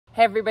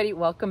Hey everybody,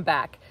 welcome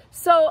back.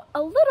 So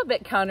a little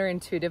bit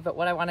counterintuitive, but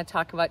what I want to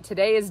talk about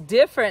today is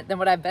different than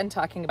what I've been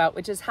talking about,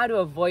 which is how to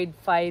avoid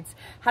fights,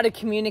 how to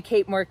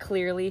communicate more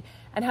clearly,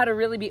 and how to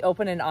really be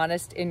open and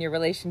honest in your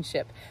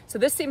relationship. So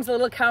this seems a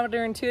little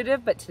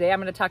counterintuitive, but today I'm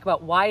going to talk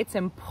about why it's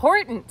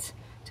important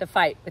to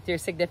fight with your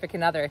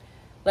significant other.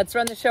 Let's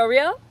run the show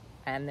reel,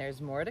 and there's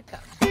more to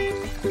come.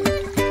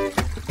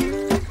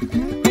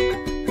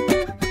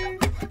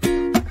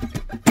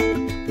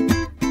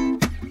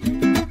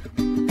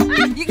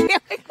 You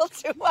can't wiggle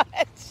too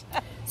much.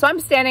 So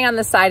I'm standing on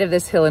the side of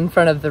this hill in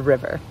front of the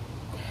river.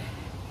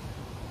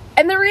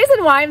 And the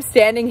reason why I'm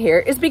standing here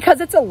is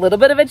because it's a little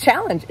bit of a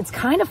challenge. It's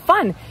kind of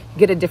fun. You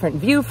get a different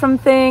view from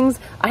things.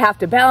 I have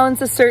to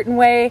balance a certain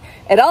way.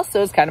 It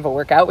also is kind of a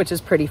workout, which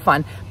is pretty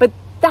fun. But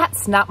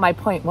that's not my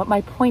point. What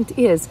my point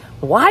is,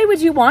 why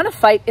would you want to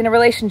fight in a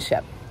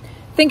relationship?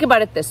 Think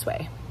about it this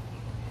way.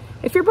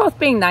 If you're both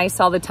being nice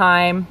all the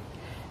time,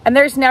 and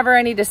there's never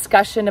any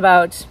discussion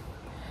about,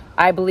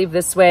 I believe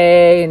this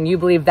way and you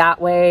believe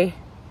that way,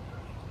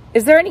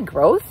 is there any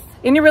growth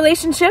in your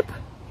relationship?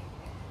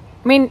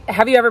 I mean,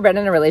 have you ever been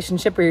in a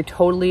relationship where you're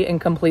totally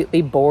and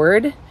completely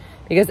bored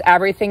because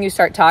everything you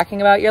start talking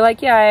about, you're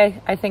like, yeah,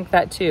 I think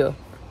that too.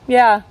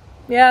 Yeah,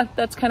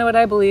 that's kind of what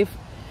I believe.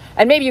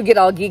 And maybe you get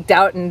all geeked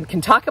out and can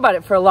talk about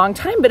it for a long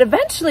time, but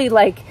eventually,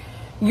 like,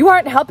 you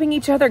aren't helping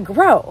each other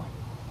grow.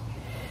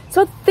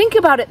 So think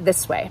about it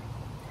this way.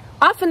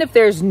 Often if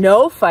there's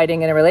no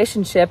fighting in a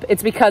relationship,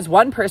 it's because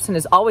one person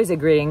is always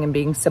agreeing and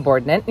being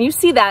subordinate. And you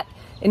see that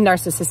in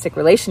narcissistic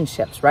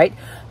relationships, right?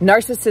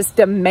 Narcissists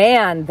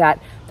demand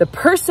that the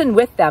person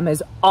with them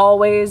is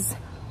always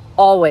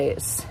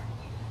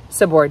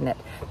subordinate.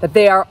 That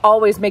they are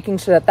always making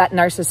sure that that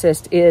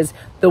narcissist is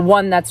the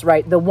one that's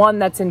right, the one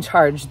that's in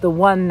charge, the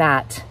one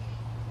that...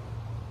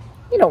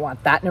 You don't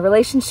want that in a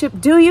relationship,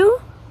 do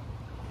you?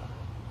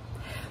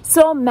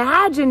 So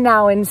imagine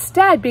now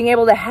instead being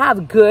able to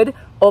have good,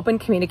 open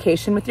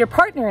communication with your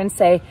partner and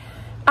say,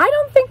 I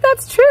don't think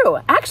that's true.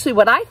 Actually,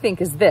 what I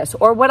think is this,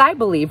 or what I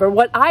believe, or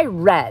what I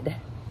read,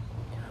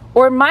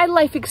 or my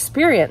life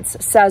experience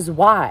says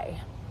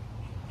why.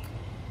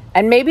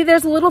 And maybe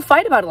there's a little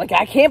fight about it, like,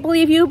 I can't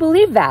believe you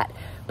believe that.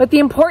 But the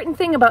important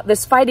thing about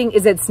this fighting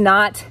is it's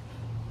not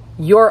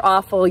you're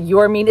awful,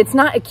 you're mean. It's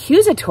not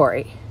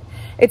accusatory.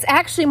 It's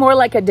actually more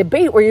like a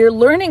debate where you're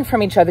learning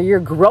from each other, you're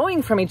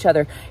growing from each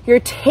other,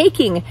 you're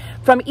taking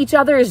from each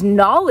other's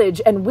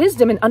knowledge and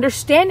wisdom and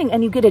understanding,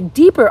 and you get a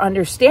deeper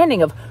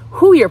understanding of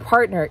who your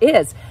partner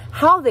is,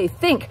 how they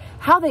think,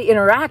 how they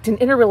interact and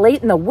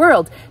interrelate in the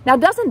world. Now,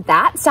 doesn't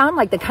that sound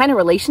like the kind of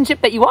relationship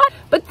that you want?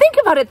 But think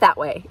about it that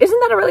way. Isn't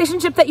that a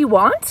relationship that you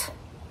want?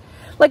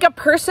 Like a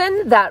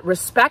person that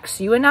respects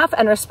you enough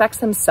and respects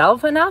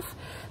themselves enough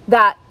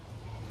that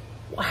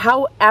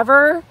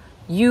however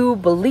you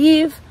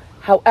believe,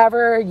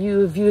 however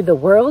you view the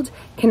world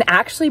can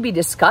actually be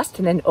discussed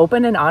in an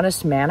open and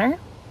honest manner,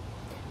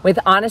 with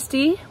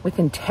honesty, with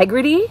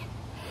integrity.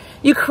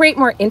 You create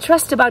more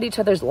interest about each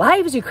other's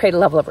lives, you create a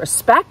level of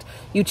respect,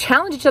 you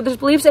challenge each other's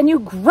beliefs, and you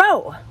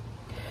grow.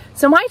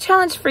 So my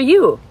challenge for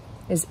you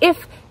is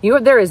if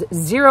there is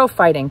zero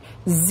fighting,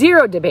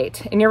 zero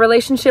debate in your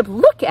relationship,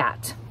 look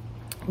at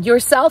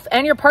yourself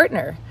and your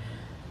partner.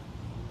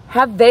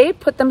 Have they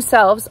put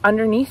themselves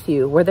underneath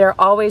you where they're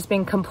always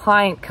being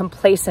compliant,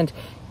 complacent,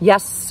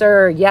 yes,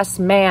 sir, yes,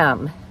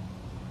 ma'am?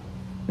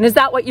 And is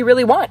that what you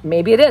really want?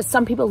 Maybe it is.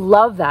 Some people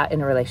love that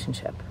in a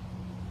relationship.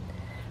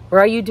 Or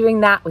are you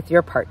doing that with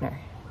your partner?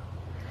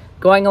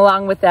 Going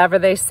along with whatever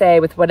they say,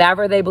 with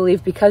whatever they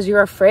believe because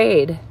you're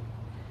afraid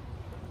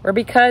or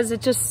because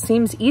it just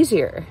seems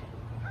easier,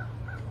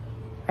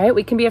 right?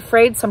 We can be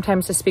afraid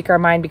sometimes to speak our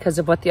mind because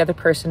of what the other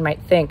person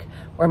might think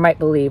or might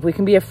believe. We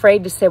can be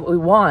afraid to say what we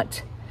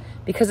want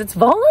because it's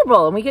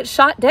vulnerable and we get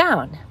shot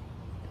down.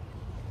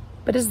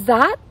 But is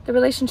that the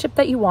relationship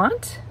that you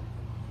want?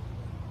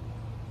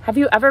 Have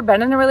you ever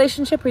been in a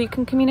relationship where you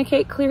can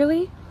communicate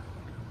clearly?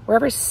 Or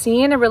ever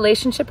seen a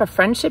relationship, a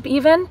friendship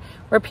even,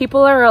 where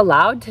people are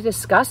allowed to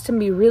discuss and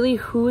be really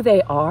who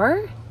they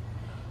are?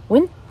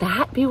 Wouldn't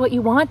that be what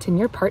you want in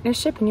your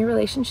partnership, in your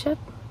relationship?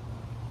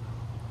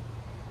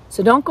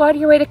 So don't go out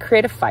of your way to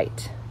create a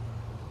fight.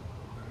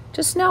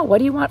 Just know, what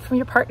do you want from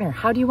your partner?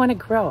 How do you want to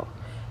grow?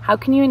 How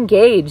can you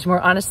engage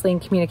more honestly in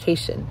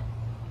communication?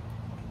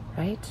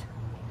 Right?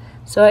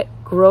 So it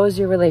grows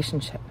your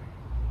relationship.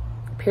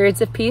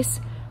 Periods of peace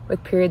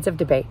with periods of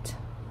debate,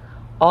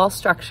 all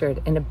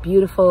structured in a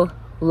beautiful,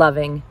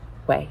 loving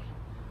way.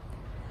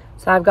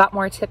 So I've got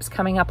more tips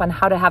coming up on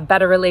how to have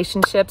better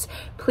relationships.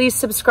 Please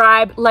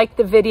subscribe, like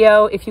the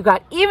video. If you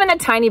got even a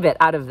tiny bit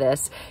out of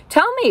this,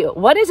 tell me,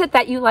 what is it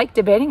that you like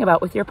debating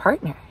about with your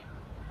partner?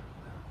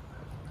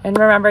 And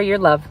remember, you're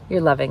loved, you're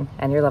loving,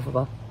 and you're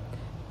lovable.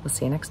 We'll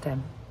see you next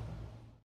time.